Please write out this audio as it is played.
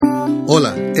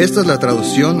Hola, esta es la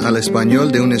traducción al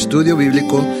español de un estudio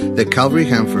bíblico de Calvary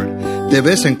Hanford. De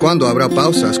vez en cuando habrá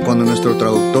pausas cuando nuestro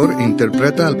traductor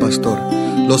interpreta al pastor.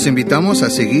 Los invitamos a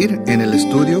seguir en el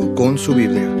estudio con su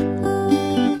Biblia.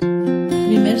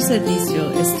 Primer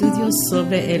servicio, estudios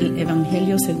sobre el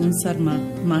Evangelio según San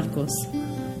Marcos.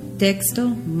 Texto,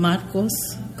 Marcos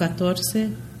 14,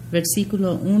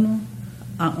 versículo 1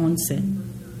 a 11.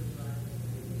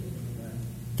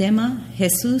 Tema,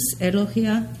 Jesús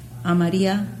elogia a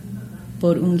María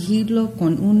por ungirlo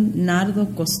con un nardo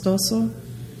costoso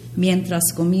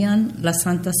mientras comían la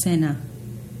Santa Cena.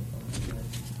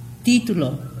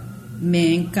 Título,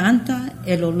 me encanta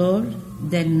el olor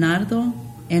del nardo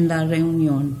en la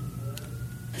reunión.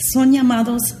 Son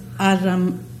llamados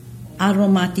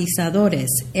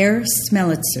aromatizadores, air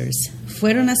smellitzers.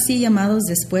 Fueron así llamados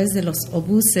después de los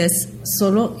obuses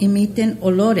solo emiten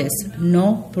olores,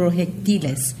 no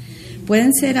proyectiles.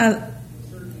 Pueden ser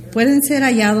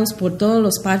hallados por todos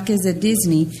los parques de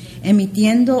Disney,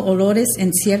 emitiendo olores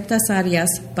en ciertas áreas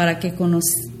para que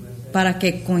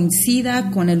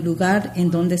coincida con el lugar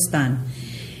en donde están.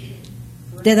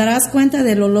 Te darás cuenta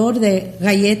del olor de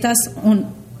galletas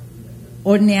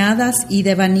horneadas y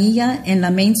de vanilla en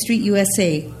la Main Street,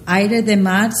 USA. Aire de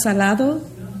mar salado,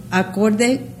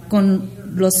 acorde con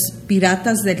los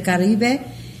piratas del Caribe.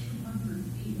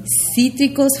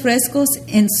 Cítricos frescos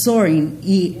en Soaring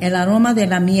y el aroma de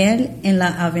la miel en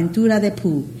la aventura de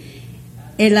Pooh.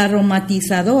 El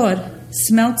aromatizador,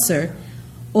 Smeltzer,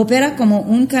 opera como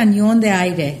un cañón de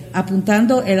aire,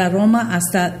 apuntando el aroma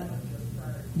hasta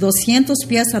 200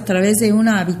 pies a través de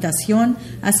una habitación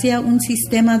hacia un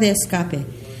sistema de escape.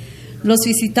 Los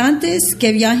visitantes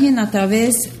que viajen a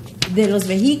través de los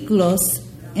vehículos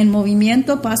en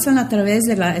movimiento pasan a través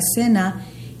de la escena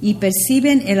y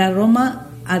perciben el aroma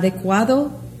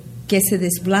adecuado que se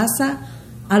desplaza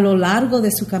a lo largo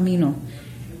de su camino.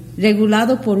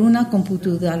 Regulado por una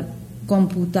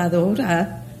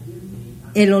computadora,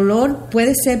 el olor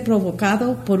puede ser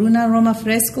provocado por un aroma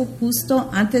fresco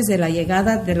justo antes de la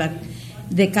llegada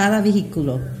de cada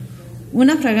vehículo.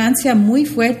 Una fragancia muy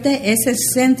fuerte es el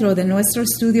centro de nuestro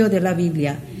estudio de la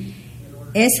Biblia.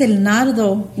 Es el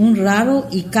nardo, un raro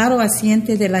y caro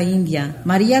asiente de la India.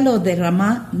 María lo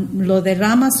derrama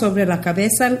sobre la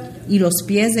cabeza y los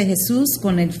pies de Jesús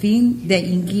con el fin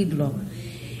de ungirlo.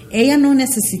 Ella no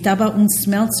necesitaba un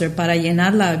smeltzer para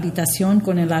llenar la habitación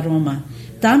con el aroma.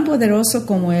 Tan poderoso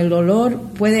como el olor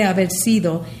puede haber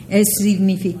sido, el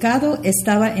significado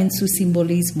estaba en su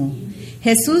simbolismo.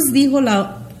 Jesús dijo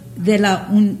de la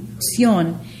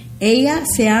unción: ella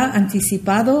se ha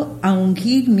anticipado a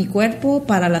ungir mi cuerpo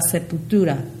para la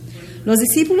sepultura. Los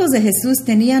discípulos de Jesús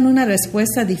tenían una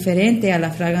respuesta diferente a la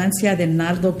fragancia del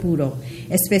nardo puro,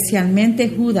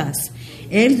 especialmente Judas.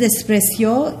 Él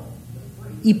despreció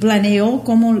y planeó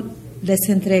cómo les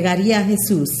entregaría a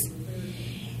Jesús.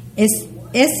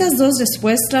 Estas dos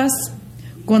respuestas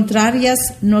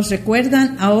contrarias nos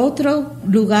recuerdan a otro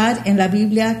lugar en la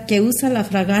Biblia que usa la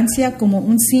fragancia como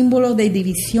un símbolo de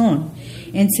división.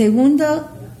 En segunda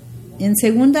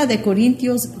de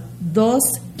Corintios 2,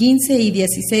 15 y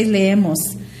 16 leemos: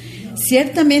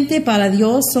 ciertamente para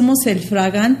Dios somos el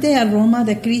fragante aroma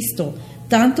de Cristo,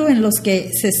 tanto en los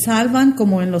que se salvan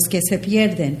como en los que se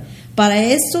pierden. Para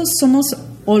estos somos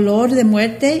olor de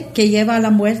muerte que lleva a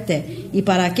la muerte, y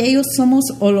para aquellos somos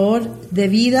olor de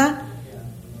vida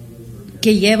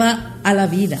que lleva a la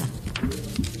vida.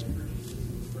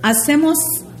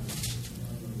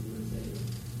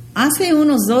 Hace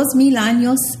unos 2000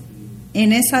 años,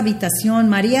 en esa habitación,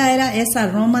 María era ese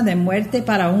aroma de muerte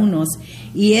para unos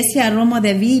y ese aroma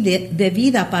de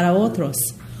vida para otros.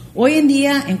 Hoy en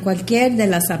día, en cualquier de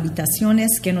las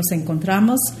habitaciones que nos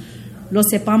encontramos, lo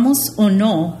sepamos o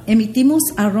no, emitimos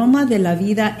aroma de la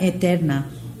vida eterna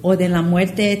o de la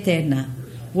muerte eterna.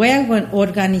 Voy a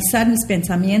organizar mis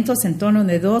pensamientos en torno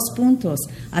de 2 puntos.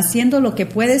 Haciendo lo que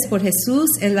puedes por Jesús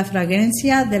es la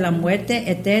fragancia de la muerte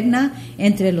eterna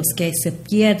entre los que se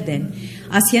pierden.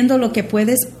 Haciendo lo que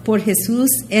puedes por Jesús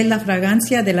es la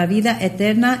fragancia de la vida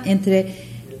eterna entre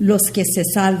los que se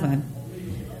salvan.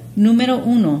 Número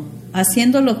 1.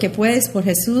 Haciendo lo que puedes por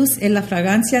Jesús es la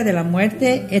fragancia de la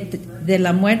muerte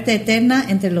eterna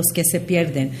entre los que se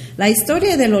pierden. La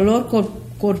historia del olor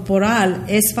corporal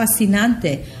es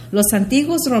fascinante. Los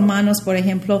antiguos romanos, por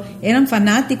ejemplo, eran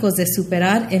fanáticos de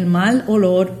superar el mal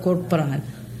olor corporal.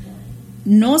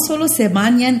 No solo se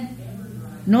bañan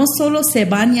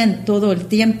todo el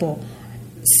tiempo,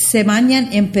 se bañan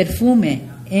en perfume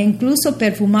e incluso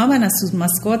perfumaban a sus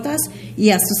mascotas y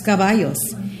a sus caballos.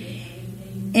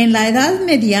 En la Edad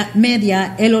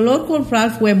Media, el olor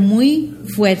corporal fue muy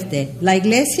fuerte. La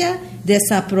iglesia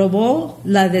desaprobó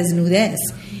la desnudez,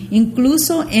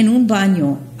 incluso en un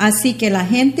baño, así que la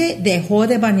gente dejó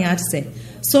de bañarse.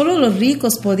 Solo los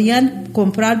ricos podían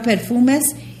comprar perfumes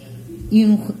y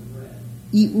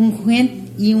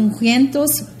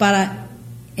ungüentos para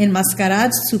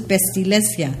enmascarar su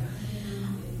pestilencia.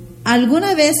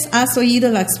 ¿Alguna vez has oído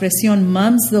la expresión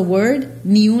 "mum's the word"?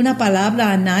 Ni una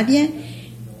palabra a nadie.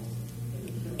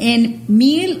 En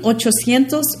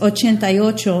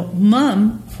 1888,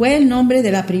 Mum fue el nombre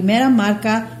de la primera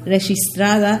marca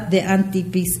registrada de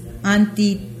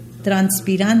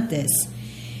antitranspirantes.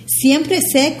 Siempre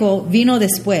Seco vino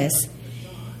después.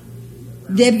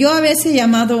 Debió haberse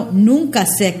llamado Nunca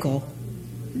Seco,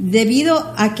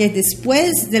 debido a que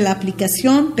después de la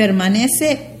aplicación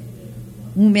permanece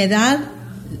humedad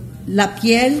la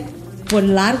piel por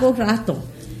largo rato.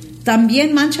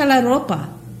 También mancha la ropa.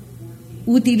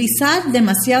 Utilizar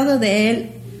demasiado de él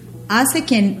hace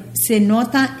que se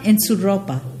nota en su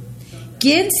ropa.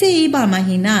 ¿Quién se iba a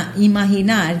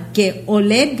imaginar que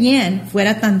oler bien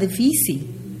fuera tan difícil?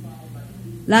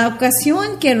 La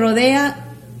ocasión que rodea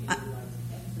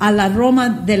al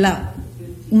aroma de la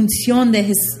unción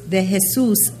de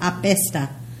Jesús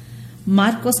apesta.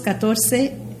 Marcos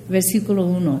 14, versículo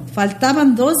 1.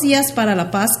 Faltaban 2 días para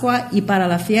la Pascua y para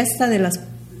la fiesta de los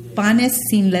panes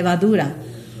sin levadura.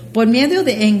 Por medio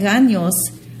de engaños,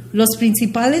 los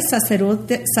principales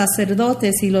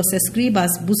sacerdotes y los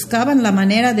escribas buscaban la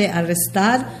manera de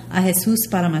arrestar a Jesús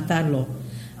para matarlo.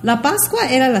 La Pascua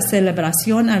era la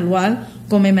celebración anual,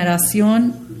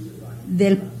 conmemoración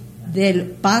del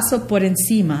paso por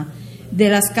encima de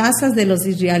las casas de los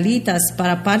israelitas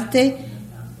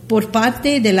por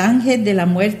parte del ángel de la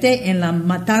muerte en la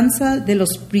matanza de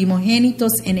los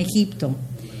primogénitos en Egipto.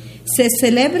 Se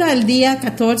celebra el día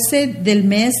 14 del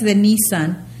mes de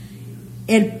Nisan,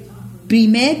 el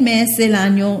primer mes del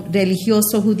año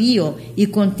religioso judío, y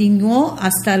continuó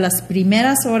hasta las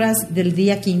primeras horas del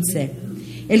día 15.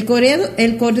 El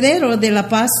cordero de la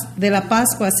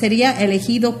Pascua sería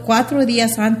elegido 4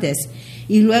 días antes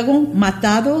y luego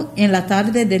matado en la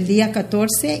tarde del día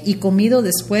 14 y comido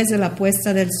después de la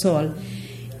puesta del sol,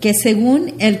 que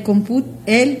según el cómputo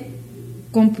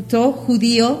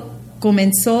judío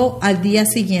comenzó al día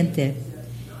siguiente.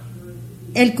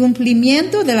 El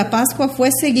cumplimiento de la Pascua fue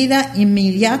seguida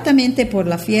inmediatamente por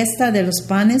la fiesta de los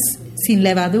panes sin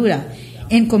levadura,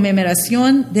 en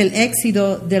conmemoración del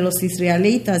éxodo de los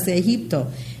israelitas de Egipto,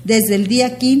 desde el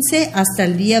día 15 hasta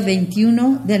el día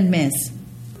 21 del mes.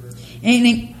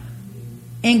 En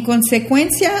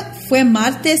consecuencia, fue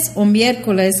martes o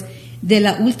miércoles de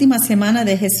la última semana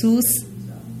de Jesús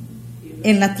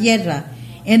en la tierra.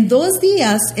 En 2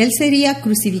 días, Él sería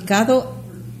crucificado,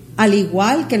 al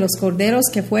igual que los corderos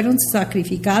que fueron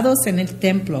sacrificados en el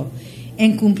templo,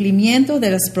 en cumplimiento de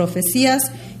las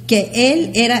profecías que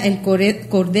Él era el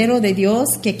Cordero de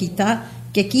Dios que quita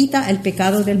el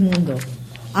pecado del mundo.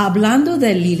 Hablando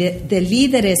de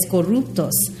líderes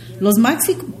corruptos, los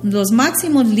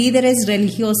máximos líderes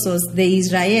religiosos de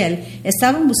Israel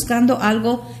estaban buscando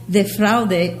algo de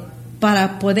fraude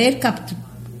para poder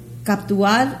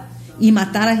capturar y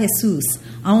matar a Jesús,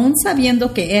 aun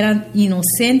sabiendo que eran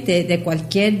inocentes de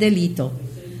cualquier delito.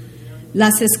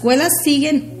 Las escuelas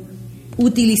siguen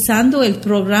utilizando el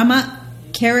programa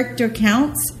Character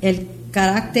Counts, el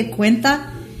carácter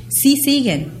cuenta. Sí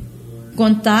siguen.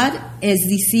 Contar es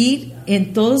decir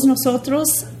en todos nosotros,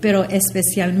 pero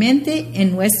especialmente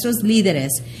en nuestros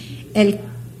líderes. El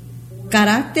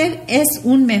carácter es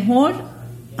un mejor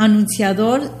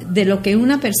anunciador de lo que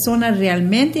una persona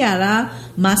realmente hará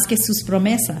más que sus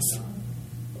promesas.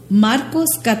 Marcos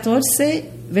 14,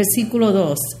 versículo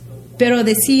 2. Pero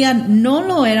decían, no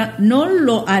lo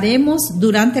haremos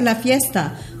durante la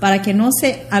fiesta, para que no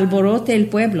se alborote el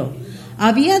pueblo.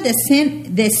 Había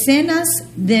decenas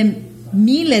de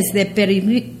miles de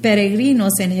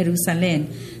peregrinos en Jerusalén,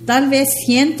 tal vez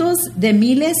cientos de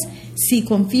miles si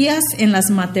confías en las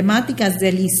matemáticas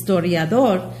del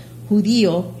historiador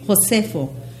judío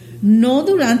Josefo. No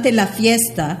durante la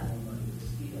fiesta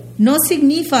no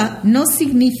significa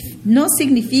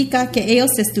que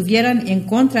ellos estuvieran en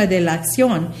contra de la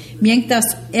acción mientras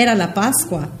era la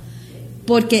Pascua,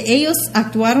 porque ellos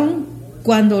actuaron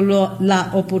cuando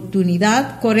la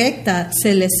oportunidad correcta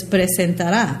se les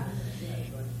presentará.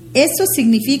 Eso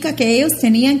significa que ellos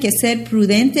tenían que ser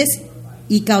prudentes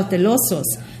y cautelosos.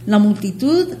 La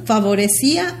multitud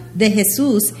favorecía de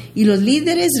Jesús y los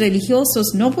líderes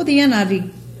religiosos no podían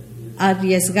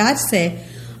arriesgarse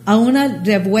a una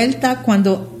revuelta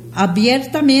cuando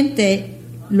abiertamente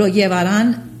lo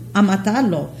llevarán a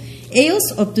matarlo. Ellos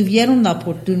obtuvieron la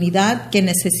oportunidad que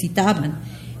necesitaban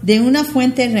de una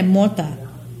fuente remota.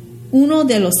 uno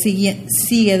de los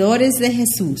seguidores de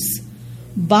Jesús.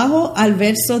 Baja al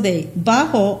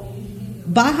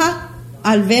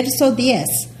verso 10.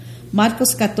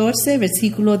 Marcos 14,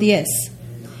 versículo 10.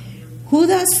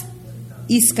 Judas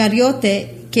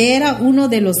Iscariote, que era uno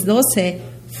de los 12,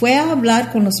 fue a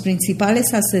hablar con los principales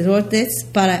sacerdotes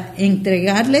para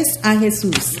entregarles a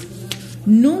Jesús.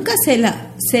 Nunca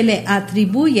se le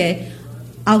atribuye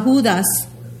a Judas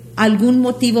algún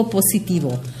motivo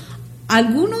positivo.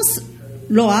 Algunos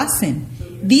lo hacen.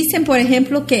 Dicen, por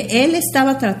ejemplo, que él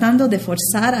estaba tratando de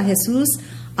forzar a Jesús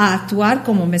a actuar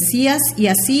como Mesías y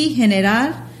así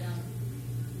generar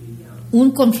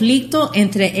un conflicto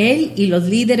entre él y los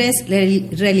líderes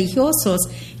religiosos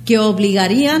que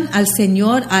obligarían al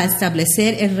Señor a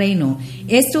establecer el reino.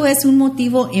 Esto es un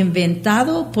motivo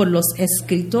inventado por los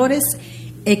escritores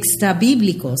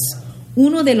extrabíblicos.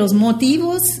 Uno de los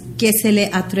motivos que se le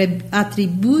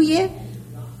atribuye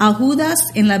a Judas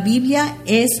en la Biblia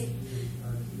es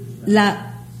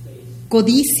la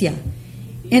codicia.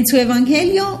 En su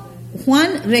evangelio, Juan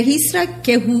registra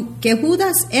que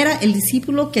Judas era el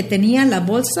discípulo que tenía la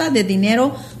bolsa de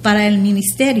dinero para el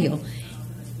ministerio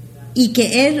y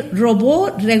que él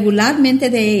robó regularmente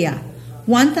de ella.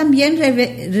 Juan también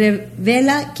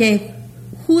revela que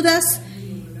Judas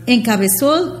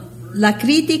encabezó la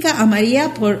crítica a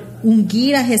María por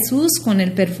ungir a Jesús con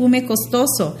el perfume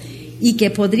costoso y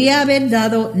que podría haber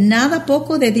dado nada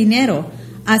poco de dinero,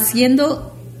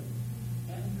 haciendo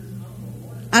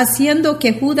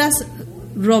que Judas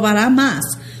robará más.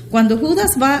 Cuando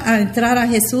Judas va a entrar a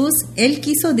Jesús, él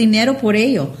quiso dinero por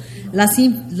ello. Las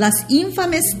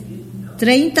infames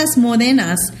 30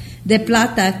 monedas de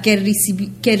plata que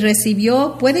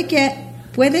recibió puede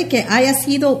que haya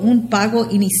sido un pago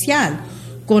inicial,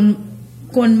 con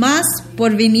más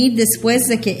por venir después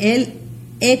de que el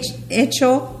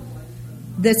hecho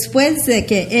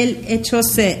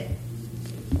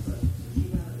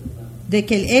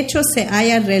se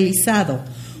haya realizado.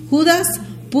 Judas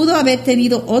pudo haber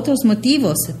tenido otros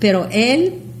motivos, pero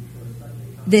él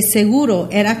de seguro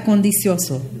era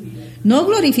codicioso. No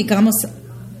glorificamos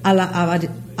a la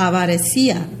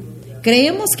avaricia.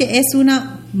 Creemos que es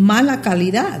una mala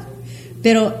calidad,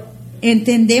 pero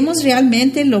entendemos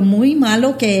realmente lo muy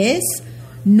malo que es.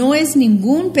 No es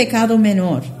ningún pecado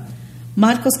menor.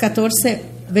 Marcos 14,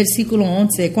 versículo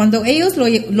 11. Cuando ellos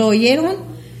lo oyeron,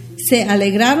 se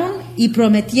alegraron y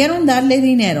prometieron darle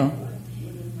dinero.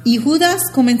 Y Judas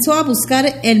comenzó a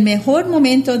buscar el mejor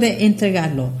momento de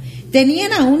entregarlo.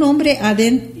 Tenían a un hombre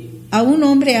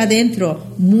adentro,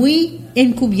 muy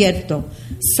encubierto,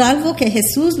 salvo que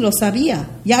Jesús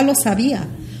ya lo sabía.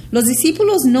 Los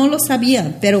discípulos no lo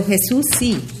sabían, pero Jesús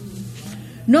sí.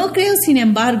 No creo, sin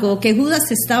embargo, que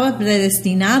Judas estaba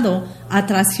predestinado a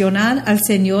traicionar al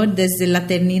Señor desde la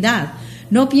eternidad.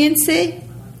 No piense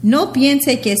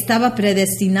que estaba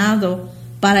predestinado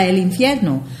para el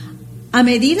infierno. A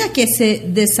medida que se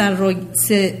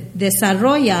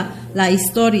desarrolla la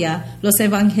historia, los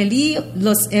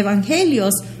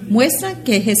evangelios muestran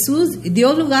que Jesús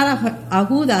dio lugar a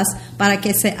Judas para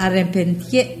que se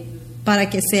arrepienta.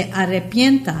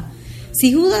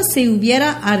 Si Judas se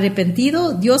hubiera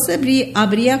arrepentido, Dios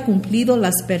habría cumplido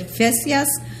las profecías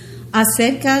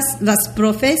acerca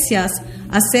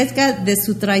de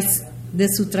su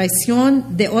traición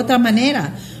de otra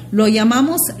manera. Lo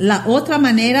llamamos la otra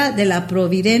manera de la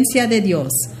providencia de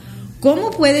Dios.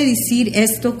 ¿Cómo puedo decir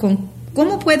esto con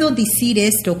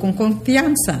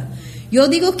confianza? Yo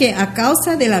digo que a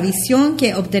causa de la visión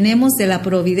que obtenemos de la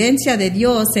providencia de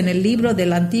Dios en el libro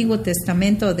del Antiguo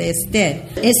Testamento de Esther.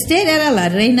 Esther era la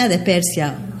reina de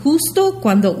Persia, justo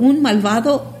cuando un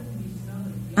malvado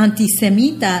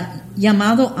antisemita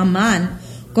llamado Amán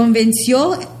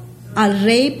convenció al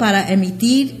rey para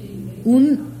emitir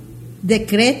un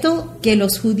decreto que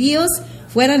los judíos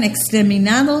fueran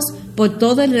exterminados por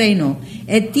todo el reino.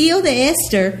 El tío de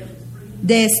Esther,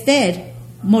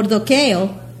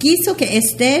 Mardoqueo, quiso que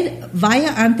Esther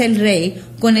vaya ante el rey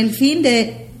con el fin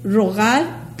de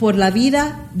rogar por la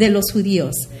vida de los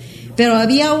judíos. Pero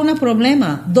había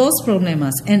dos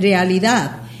problemas. En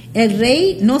realidad, el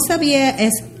rey no sabía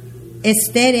que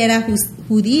Esther era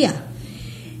judía.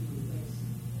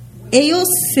 Ellos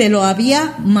se lo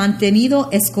había mantenido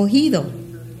escogido.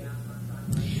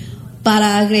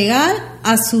 Para agregar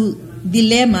a su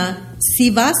dilema, si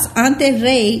vas ante el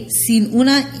rey sin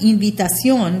una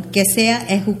invitación, que sea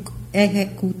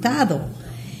ejecutado.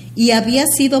 Y había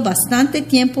sido bastante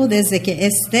tiempo desde que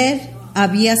Esther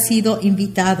había sido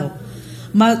invitado.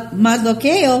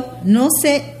 Mardoqueo no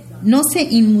se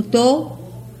inmutó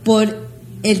por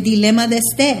el dilema de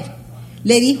Esther.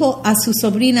 Le dijo a su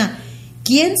sobrina: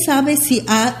 ¿quién sabe si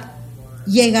ha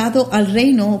llegado al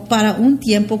reino para un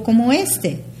tiempo como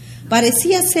este.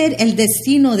 Parecía ser el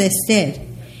destino de Esther.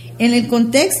 En el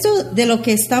contexto de lo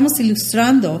que estamos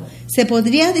ilustrando, se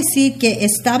podría decir que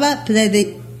estaba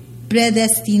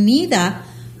predestinada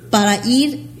para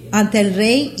ir ante el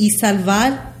rey y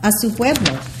salvar a su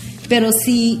pueblo. Pero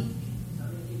si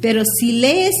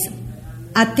lees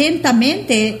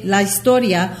atentamente la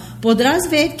historia, podrás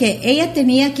ver que ella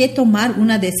tenía que tomar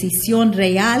una decisión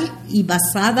real y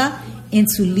basada en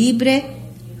su libre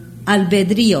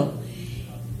albedrío.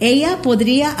 Ella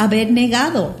podría haber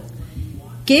negado.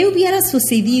 ¿Qué hubiera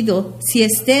sucedido si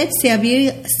Esther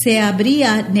se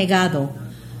habría negado?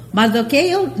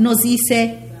 Mardoqueo nos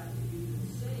dice: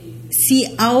 si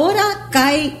ahora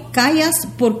callas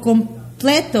por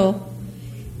completo,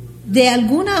 de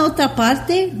alguna otra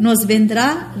parte nos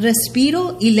vendrá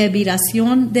respiro y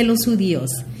liberación de los judíos.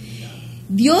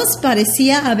 Dios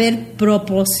parecía haber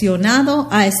proporcionado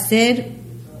a Esther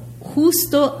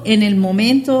justo en el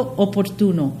momento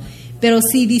oportuno, pero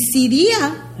si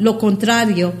decidía lo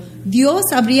contrario, Dios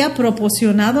habría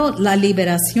proporcionado la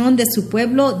liberación de su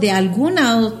pueblo de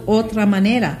alguna otra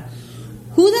manera.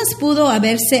 Judas pudo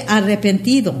haberse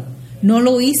arrepentido, no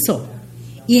lo hizo,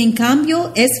 y en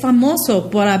cambio es famoso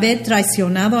por haber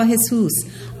traicionado a Jesús,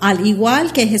 al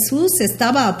igual que Jesús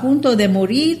estaba a punto de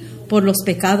morir por los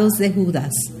pecados de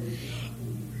Judas.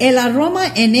 El aroma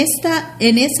en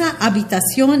esa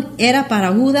habitación era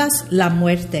para Judas la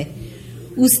muerte.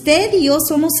 Usted y yo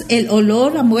somos el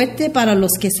olor a muerte para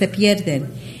los que se pierden.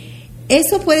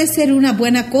 Eso puede ser una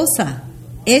buena cosa.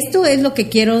 Esto es lo que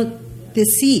quiero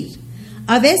decir.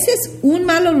 A veces un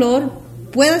mal olor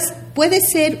puede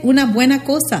ser una buena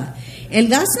cosa. El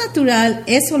gas natural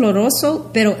es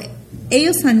oloroso, pero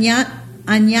ellos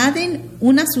añaden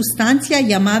una sustancia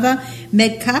llamada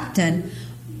mercaptan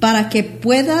para que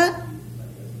pueda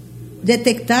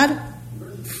detectar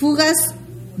fugas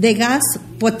de gas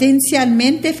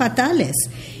potencialmente fatales.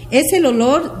 Es el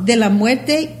olor de la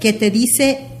muerte que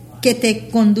te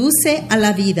conduce a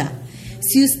la vida.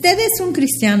 Si usted es un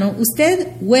cristiano, usted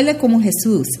huele como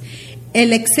Jesús.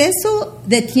 El exceso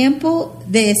de tiempo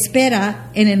de espera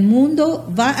en el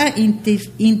mundo va a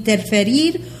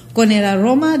interferir con el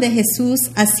aroma de Jesús,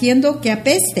 haciendo que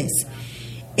apestes.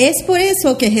 Es por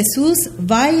eso que Jesús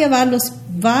va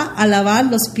a lavar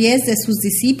los pies de sus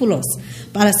discípulos,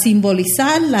 para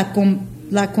simbolizar la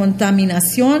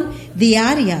contaminación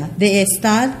diaria de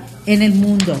estar en el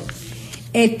mundo.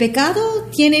 El pecado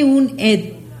tiene un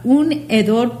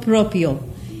hedor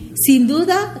propio. Sin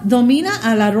duda domina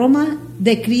al aroma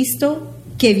de Cristo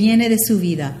que viene de su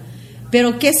vida,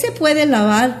 pero que se puede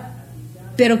lavar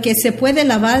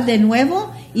de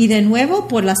nuevo y de nuevo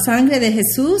por la sangre de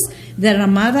Jesús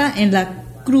derramada en la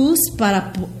cruz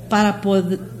para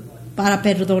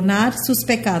perdonar sus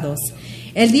pecados.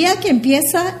 El día que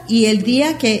empieza y el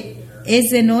día que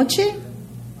es de noche,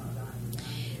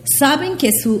 saben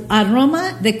que su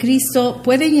aroma de Cristo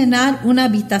puede llenar una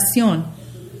habitación,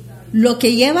 lo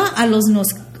que lleva a los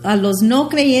no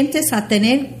creyentes a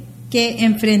tener que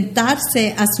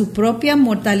enfrentarse a su propia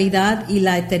mortalidad y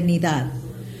la eternidad.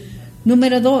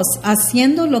 Número 2,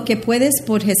 haciendo lo que puedes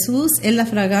por Jesús es la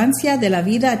fragancia de la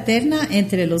vida eterna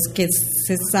entre los que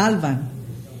se salvan.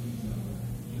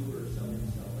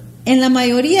 En la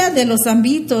mayoría de los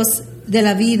ámbitos de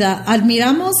la vida,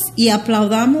 admiramos y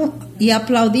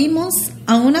aplaudimos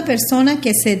a una persona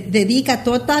que se dedica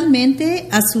totalmente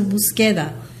a su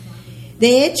búsqueda.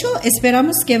 De hecho,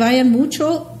 esperamos que vayan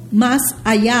mucho más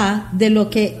allá de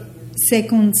lo que se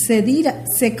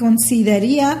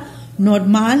consideraría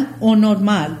normal o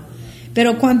normal.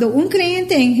 Pero cuando un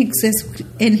creyente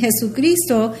en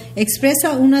Jesucristo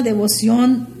expresa una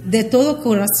devoción de todo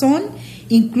corazón,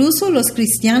 incluso los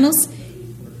cristianos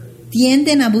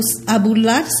tienden a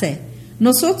burlarse.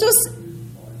 Nosotros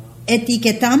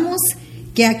etiquetamos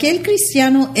que aquel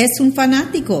cristiano es un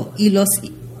fanático y los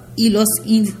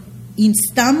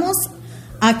instamos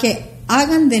a que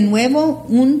hagan de nuevo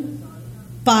un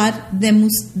par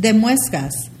de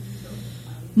muescas.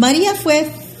 María fue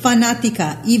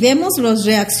fanática y vemos las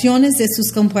reacciones de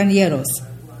sus compañeros.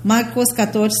 Marcos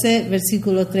 14,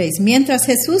 versículo 3. Mientras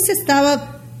Jesús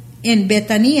estaba en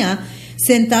Betania,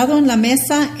 sentado en la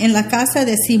mesa en la casa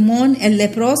de Simón el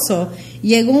leproso,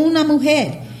 llegó una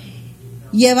mujer.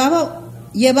 Llevaba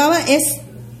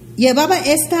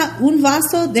un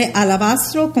vaso de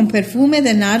alabastro con perfume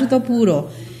de nardo puro,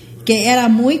 que era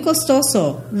muy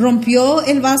costoso. Rompió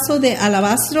el vaso de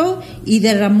alabastro y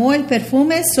derramó el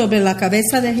perfume sobre la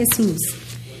cabeza de Jesús.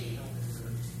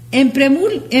 En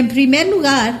primer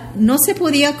lugar, no se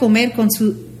podía comer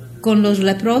con los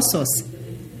leprosos.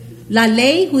 La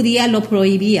ley judía lo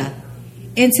prohibía.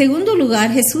 En segundo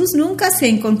lugar, Jesús nunca se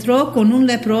encontró con un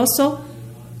leproso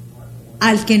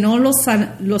al que no lo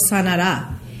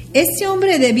sanará. Este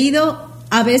hombre debido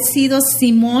haber sido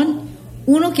Simón,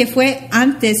 uno que fue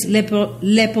antes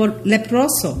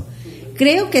leproso.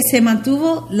 Creo que se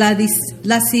mantuvo la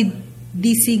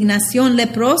designación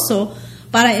leproso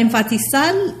para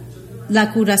enfatizar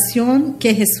la curación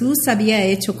que Jesús había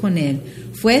hecho con él.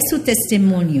 Fue su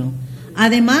testimonio.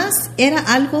 Además, era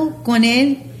algo con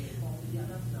él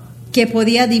que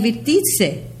podía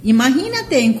divertirse.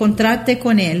 Imagínate encontrarte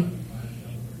con él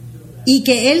y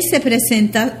que él se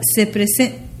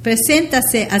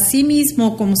presentase a sí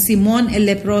mismo como Simón el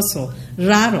leproso.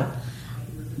 Raro.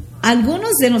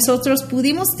 Algunos de nosotros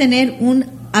pudimos tener un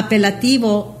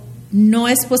apelativo. ¿No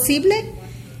es posible?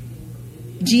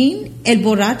 Jean, el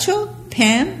borracho.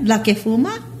 Pam, la que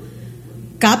fuma.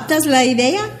 ¿Captas la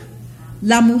idea?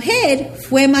 La mujer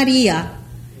fue María,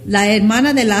 la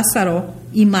hermana de Lázaro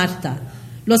y Marta.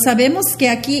 Lo sabemos que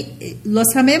a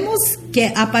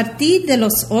partir de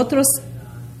los otros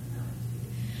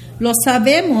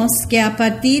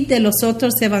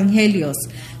evangelios.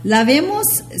 La vemos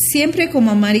siempre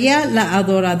como María la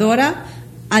adoradora,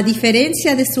 a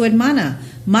diferencia de su hermana,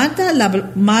 Marta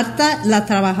la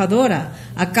trabajadora,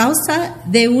 a causa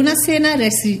de una escena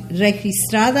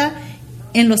registrada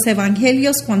en los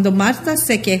evangelios cuando Marta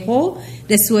se quejó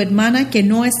de su hermana que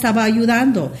no estaba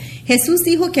ayudando. Jesús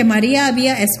dijo que María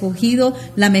había escogido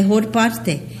la mejor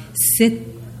parte,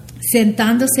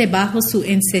 sentándose bajo su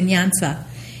enseñanza.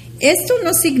 Esto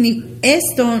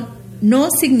no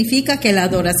significa que la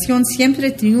adoración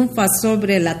siempre triunfa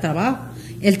sobre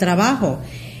el trabajo.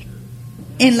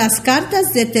 En las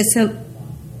cartas de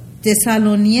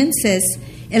Tesalonicenses,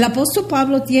 el apóstol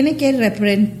Pablo tiene que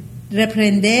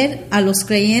reprender a los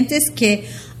creyentes que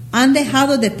han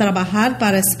dejado de trabajar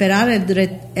para esperar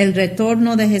el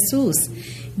retorno de Jesús.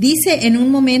 Dice en un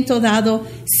momento dado,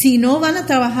 si no van a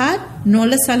trabajar, no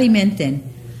les alimenten.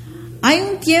 Hay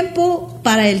un tiempo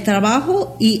para el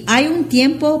trabajo y hay un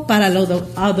tiempo para la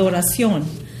adoración.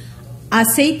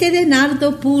 Aceite de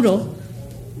nardo puro,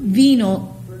 vino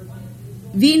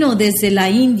desde la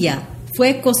India,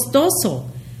 fue costoso,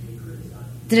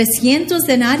 300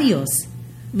 denarios.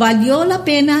 Valió la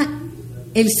pena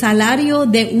el salario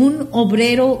de un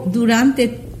obrero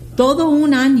durante todo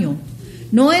un año.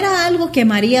 No era algo que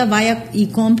María vaya y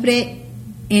compre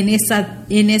en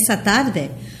esa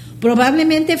tarde.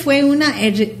 Probablemente fue una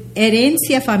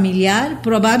herencia familiar,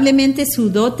 probablemente su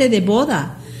dote de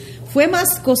boda. Fue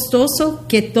más costoso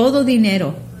que todo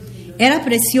dinero. Era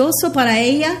precioso para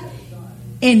ella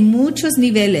en muchos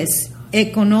niveles: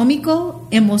 económico,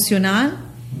 emocional,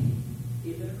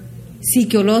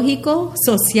 psicológico,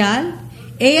 social.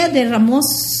 Ella derramó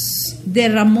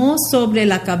sobre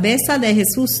la cabeza de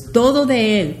Jesús todo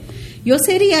de él. Yo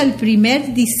sería el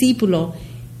primer discípulo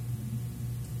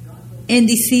en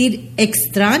decir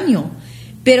extraño,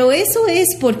 pero eso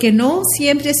es porque no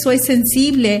siempre soy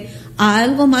sensible a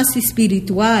algo más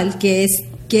espiritual que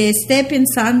esté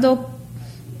pensando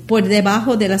por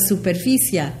debajo de la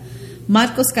superficie.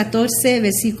 Marcos 14,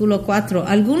 versículo 4.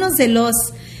 Algunos de los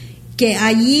que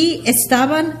allí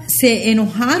estaban se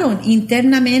enojaron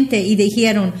internamente y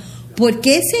dijeron: ¿por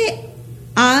qué se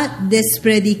ha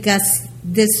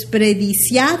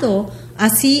desperdiciado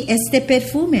así este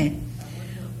perfume?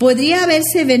 Podría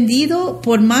haberse vendido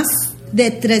por más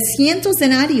de 300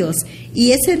 denarios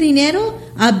y ese dinero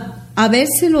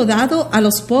habérselo dado a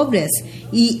los pobres.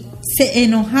 Y se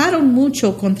enojaron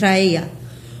mucho contra ella.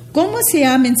 Como se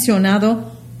ha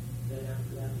mencionado,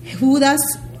 Judas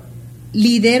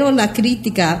lideró la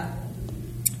crítica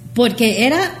porque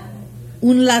era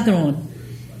un ladrón.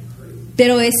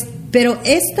 Pero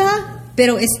está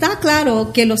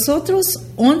claro que los otros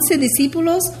 11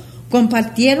 discípulos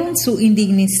compartieron su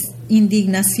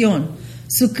indignación.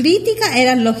 Su crítica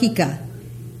era lógica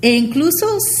e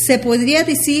incluso se podría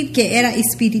decir que era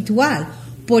espiritual,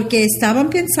 porque estaban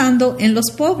pensando en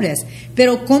los pobres.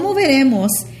 Pero como veremos,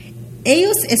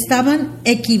 ellos estaban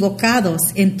equivocados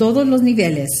en todos los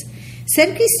niveles.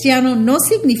 Ser cristiano no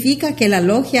significa que la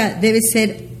logia debe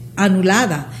ser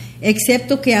anulada,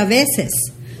 excepto que a veces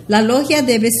la logia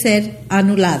debe ser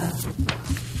anulada.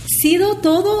 Si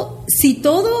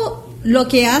todo lo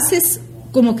que haces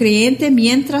como creyente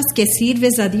mientras que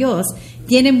sirves a Dios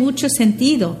tiene mucho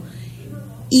sentido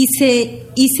y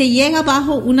se llega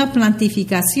bajo una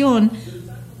planificación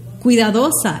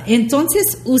cuidadosa,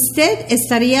 entonces usted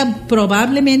estaría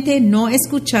probablemente no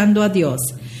escuchando a Dios.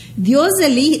 Dios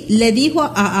le dijo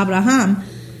a Abraham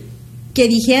que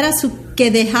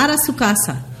dejara su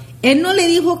casa. Él no le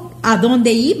dijo a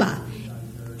dónde iba.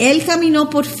 Él caminó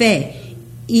por fe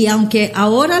Y aunque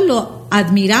ahora lo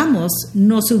admiramos,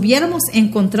 nos hubiéramos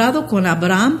encontrado con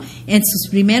Abraham en sus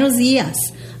primeros días,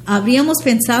 habríamos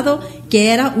pensado que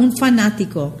era un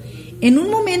fanático. En un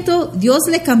momento Dios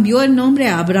le cambió el nombre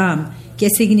a Abraham, que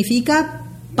significa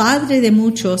padre de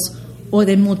muchos o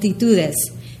de multitudes.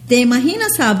 ¿Te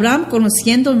imaginas a Abraham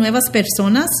conociendo nuevas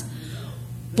personas?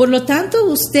 Por lo tanto,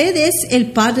 usted es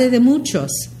el padre de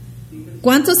muchos.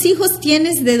 ¿Cuántos hijos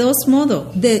tienes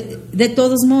de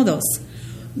todos modos?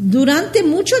 Durante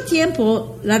mucho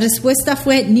tiempo la respuesta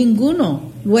fue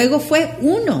ninguno, luego fue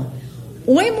uno.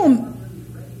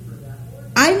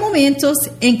 Hay momentos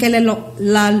en que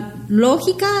la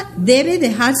lógica debe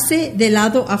dejarse de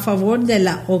lado a favor de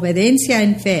la obediencia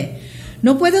en fe.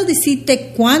 No puedo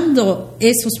decirte cuándo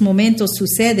esos momentos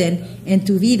suceden en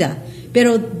tu vida,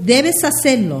 pero debes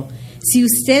hacerlo si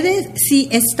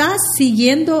estás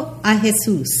siguiendo a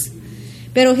Jesús.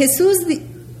 Pero Jesús,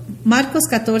 Marcos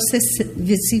 14,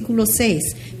 versículo 6,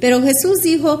 pero Jesús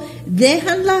dijo,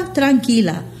 déjanla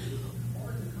tranquila.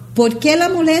 ¿Por qué la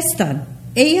molestan?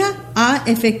 Ella ha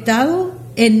efectuado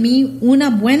en mí una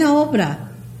buena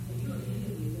obra.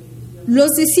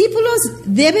 Los discípulos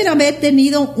deben haber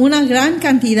tenido una gran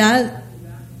cantidad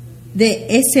de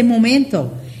ese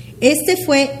momento. Este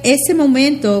fue ese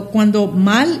momento cuando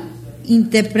mal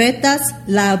interpretas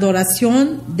la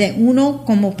adoración de uno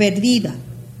como perdida.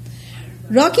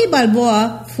 Rocky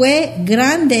Balboa fue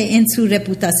grande en su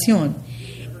reputación.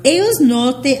 Ellos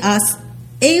no te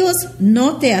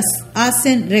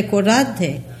hacen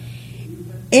recordarte.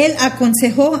 Él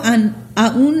aconsejó a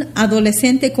un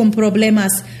adolescente con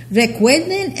problemas,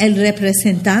 recuerden el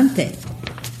representante.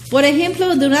 Por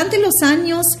ejemplo, durante los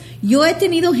años, yo he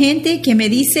tenido gente que me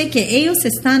dice que ellos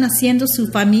están haciendo su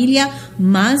familia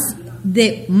más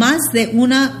de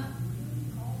una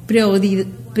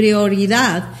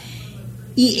prioridad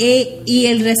y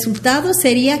el resultado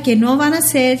sería que no van a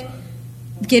servir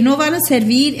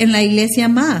en la iglesia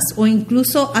más o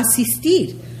incluso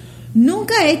asistir.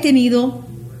 Nunca he tenido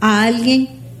a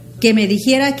alguien que me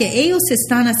dijera que ellos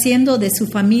están haciendo de su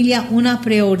familia una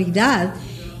prioridad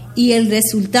y el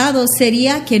resultado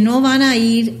sería que no van a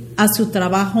ir a su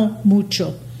trabajo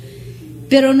mucho.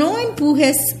 Pero no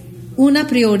empujes una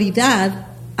prioridad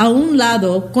a un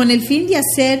lado con el fin de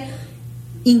hacer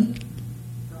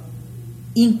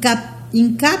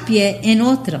hincapié en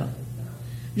otra.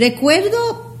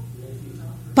 Recuerdo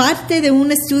parte de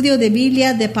un estudio de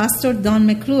Biblia de Pastor Don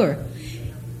McClure.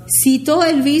 Citó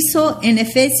el verso en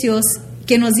Efesios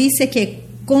que nos dice que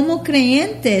como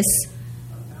creyentes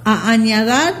a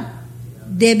añadir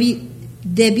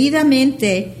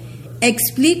debidamente,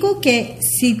 explico que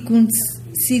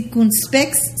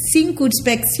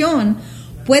circunspección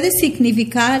puede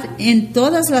significar en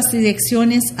todas las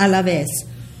direcciones a la vez.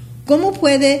 ¿Cómo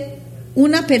puede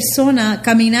una persona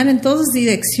caminar en todas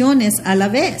direcciones a la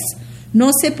vez?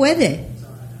 No se puede,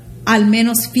 al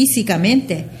menos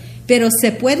físicamente, pero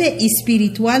se puede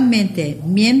espiritualmente,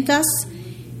 mientras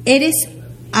eres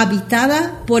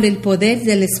habitada por el poder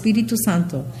del Espíritu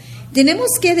Santo. Tenemos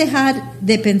que dejar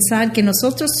de pensar que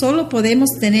nosotros solo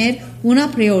podemos tener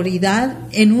una prioridad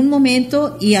en un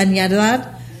momento y añadir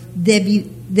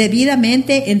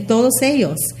debidamente en todos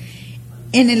ellos.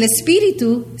 En el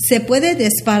Espíritu se puede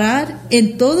disparar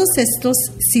en todos estos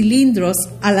cilindros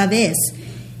a la vez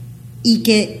y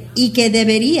que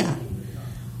debería.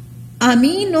 A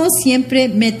mí no siempre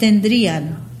me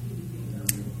tendrían.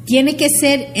 Tiene que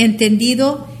ser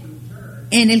entendido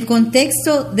en el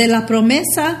contexto de la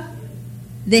promesa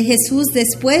de Jesús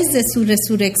después de su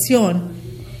resurrección,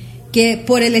 que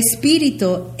por el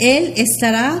Espíritu Él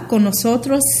estará con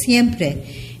nosotros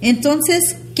siempre.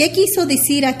 Entonces, ¿qué quiso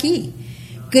decir aquí?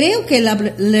 Creo que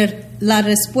la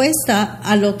respuesta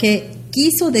a lo que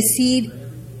quiso decir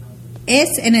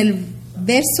es en el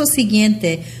verso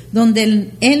siguiente, donde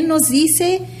Él nos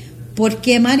dice por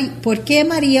qué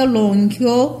María lo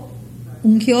ungió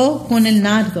con el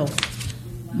nardo.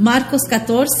 Marcos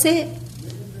 14,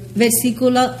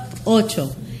 versículo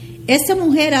 8. Esta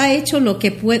mujer ha hecho lo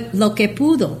que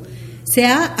pudo. Se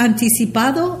ha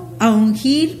anticipado a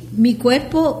ungir mi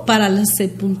cuerpo para la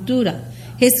sepultura.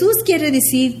 Jesús quiere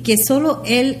decir que solo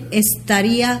Él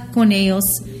estaría con ellos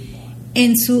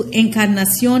en su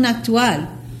encarnación actual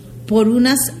por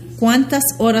unas cuantas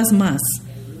horas más.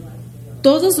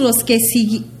 Todos los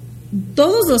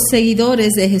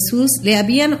seguidores de Jesús le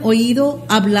habían oído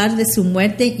hablar de su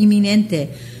muerte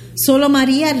inminente. Solo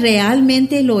María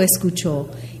realmente lo escuchó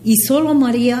y solo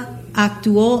María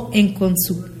actuó en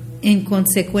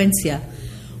consecuencia.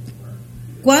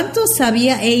 ¿Cuánto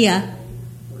sabía ella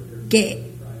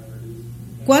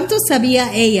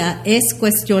es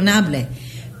cuestionable,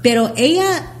 Pero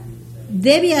ella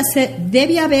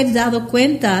debe haber dado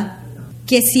cuenta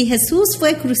que si Jesús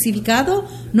fue crucificado,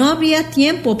 no habría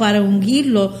tiempo para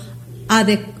ungirlo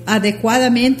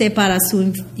adecuadamente para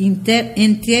su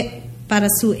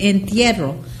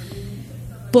entierro.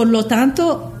 Por lo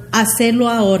tanto, hacerlo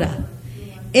ahora.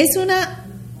 Es una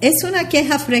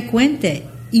queja frecuente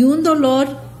y un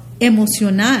dolor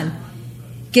emocional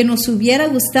que nos hubiera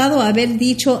gustado haber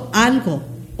dicho algo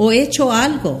o hecho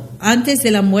algo antes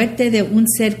de la muerte de un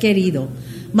ser querido.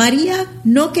 María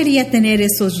no quería tener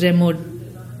esos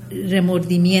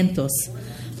remordimientos.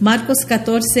 Marcos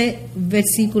 14,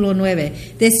 versículo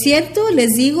 9. De cierto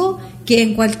les digo que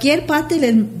en cualquier parte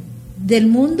del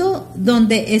mundo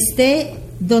donde este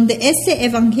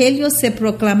evangelio sea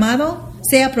proclamado,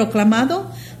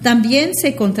 también se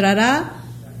encontrará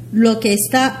lo que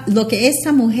esta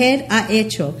mujer ha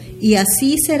hecho, y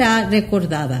así será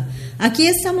recordada. Aquí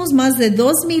estamos más de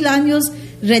 2000 años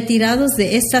retirados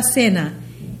de esta cena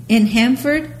en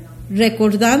Hanford,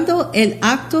 recordando el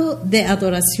acto de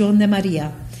adoración de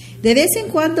María. De vez en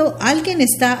cuando alguien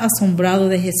está asombrado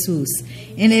de Jesús.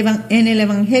 En el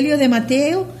Evangelio de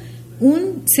Mateo,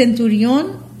 un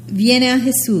centurión viene a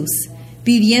Jesús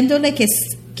pidiéndole que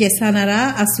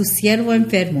sanará a su siervo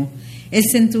enfermo. El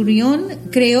centurión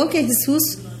creyó que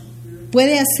Jesús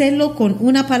puede hacerlo con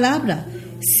una palabra,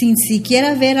 sin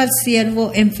siquiera ver al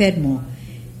siervo enfermo.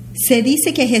 Se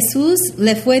dice que Jesús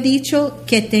le fue dicho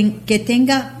que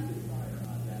tenga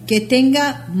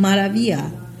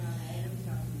maravilla.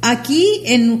 Aquí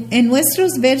en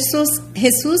nuestros versos,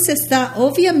 Jesús está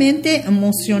obviamente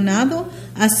emocionado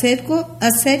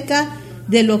acerca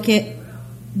de lo que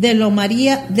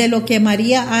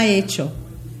María ha hecho.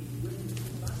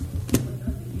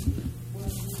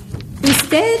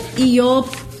 Usted y yo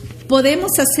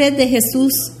podemos hacer de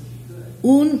Jesús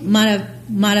un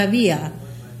maravilla,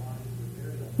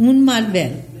 un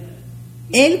Marvel.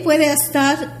 Él puede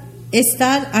estar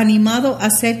animado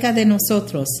acerca de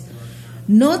nosotros.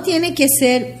 No tiene que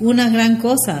ser una gran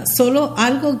cosa, solo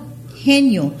algo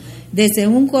genio desde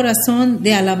un corazón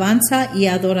de alabanza y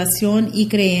adoración y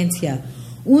creencia.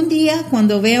 Un día,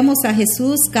 cuando veamos a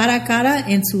Jesús cara a cara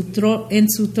en su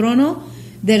trono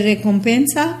de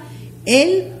recompensa,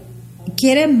 Él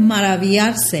quiere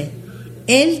maravillarse.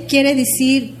 Él quiere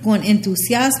decir con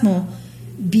entusiasmo,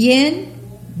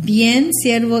 bien,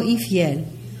 siervo y fiel.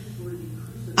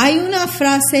 Hay una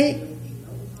frase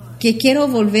que quiero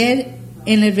volver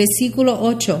en el versículo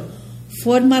 8.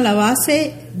 Forma la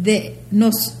base de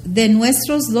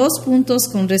nuestros 2 puntos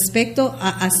con respecto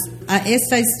a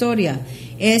esta historia.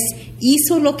 Es,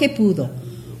 hizo lo que pudo.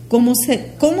 ¿Cómo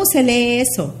se lee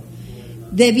eso?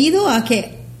 Debido a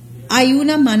que hay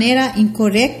una manera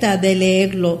incorrecta de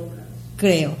leerlo,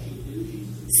 creo.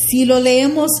 Si lo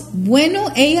leemos, bueno,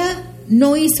 ella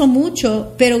no hizo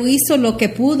mucho, pero hizo lo que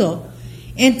pudo,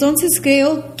 entonces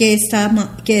creo que está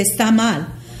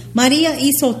mal. María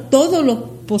hizo todo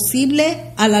lo posible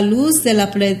a la luz de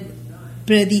la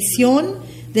predicción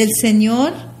del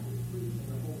Señor,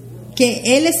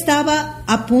 que Él estaba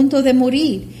a punto de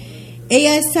morir.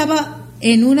 Ella estaba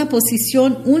en una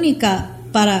posición única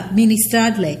para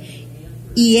ministrarle,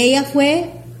 y ella fue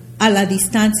a la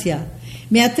distancia.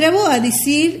 Me atrevo a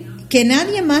decir que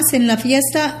nadie más en la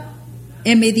fiesta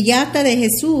inmediata de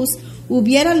Jesús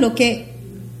hubiera lo que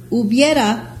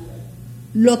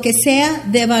sea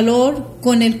de valor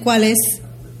con el cual es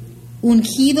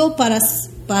ungido para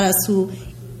su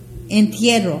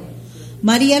entierro.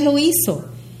 María lo hizo,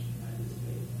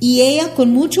 y ella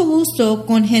con mucho gusto,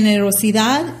 con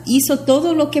generosidad, hizo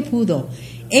todo lo que pudo.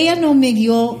 Ella no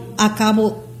midió a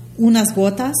cabo unas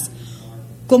gotas.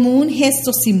 Como un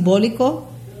gesto simbólico,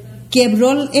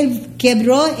 quebró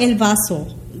el vaso,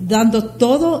 dando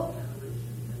todo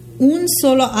un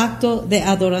solo acto de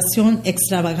adoración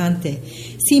extravagante.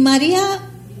 Si María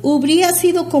hubiera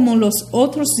sido como los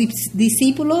otros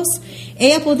discípulos,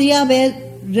 ella podría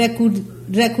haber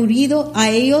recurrido a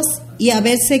ellos y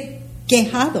haberse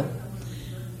quejado.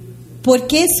 ¿Por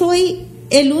qué soy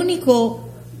el único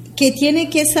que tiene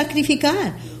que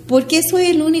sacrificar? ¿Por qué soy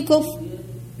el único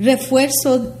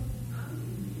refuerzo?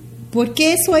 ¿Por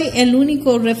qué soy el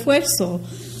único refuerzo?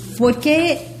 ¿Por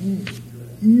qué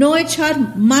no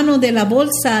echar mano de la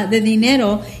bolsa de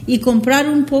dinero y comprar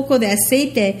un poco de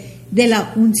aceite de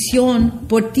la unción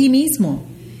por ti mismo?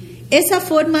 Esa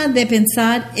forma de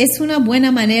pensar es una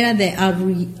buena manera de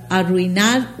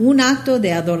arruinar un acto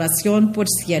de adoración, por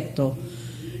cierto.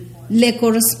 Le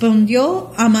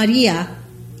correspondió a María,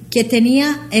 que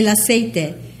tenía el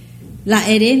aceite, la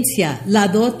herencia, la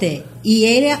dote, y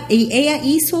ella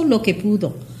hizo lo que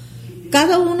pudo.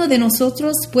 Cada uno de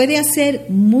nosotros puede hacer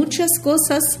muchas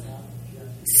cosas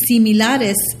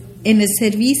similares en el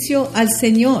servicio al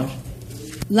Señor.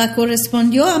 La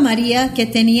correspondió a María, que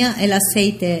tenía el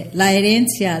aceite, la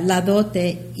herencia, la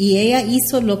dote, y ella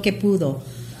hizo lo que pudo.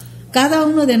 Cada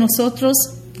uno de nosotros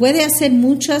puede hacer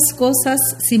muchas cosas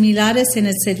similares en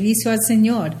el servicio al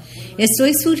Señor.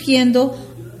 Estoy sugiriendo,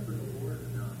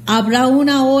 habrá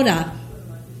una hora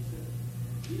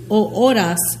o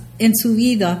horas en su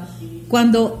vida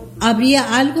cuando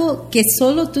habría algo que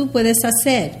solo tú puedes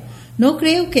hacer. No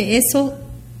creo que eso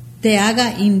te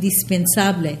haga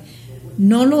indispensable.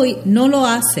 No lo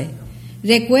hace.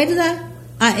 Recuerda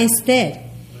a Esther.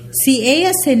 Si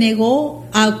ella se negó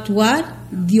a actuar,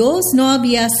 Dios no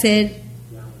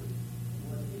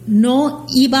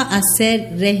iba a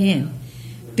ser rehén,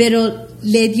 pero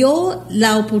le dio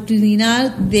la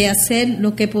oportunidad de hacer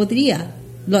lo que pudiera,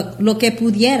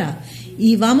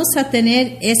 y vamos a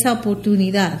tener esas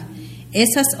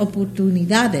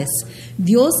oportunidades.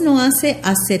 Dios no hace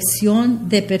acepción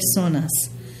de personas.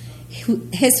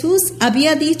 Jesús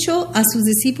había dicho a sus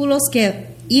discípulos que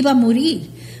iba a morir.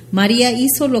 María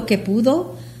hizo lo que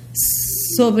pudo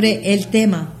sobre el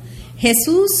tema.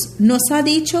 Jesús nos ha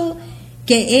dicho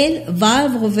que Él va a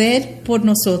volver por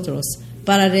nosotros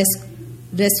para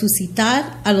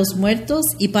resucitar a los muertos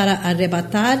y para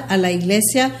arrebatar a la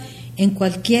iglesia en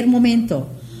cualquier momento.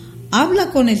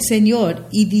 Habla con el Señor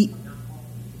y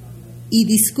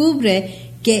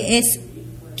descubre qué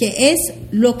es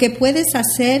lo que puedes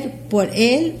hacer por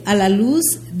Él a la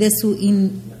luz de su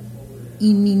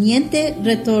inminente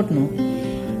retorno.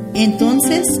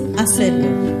 Entonces, hacerlo.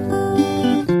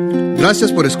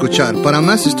 Gracias por escuchar. Para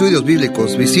más estudios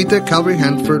bíblicos, visite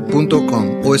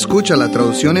calvaryhanford.com o escucha la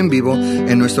traducción en vivo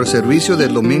en nuestro servicio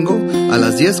del domingo a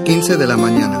las 10:15 de la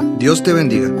mañana. Dios te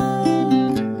bendiga.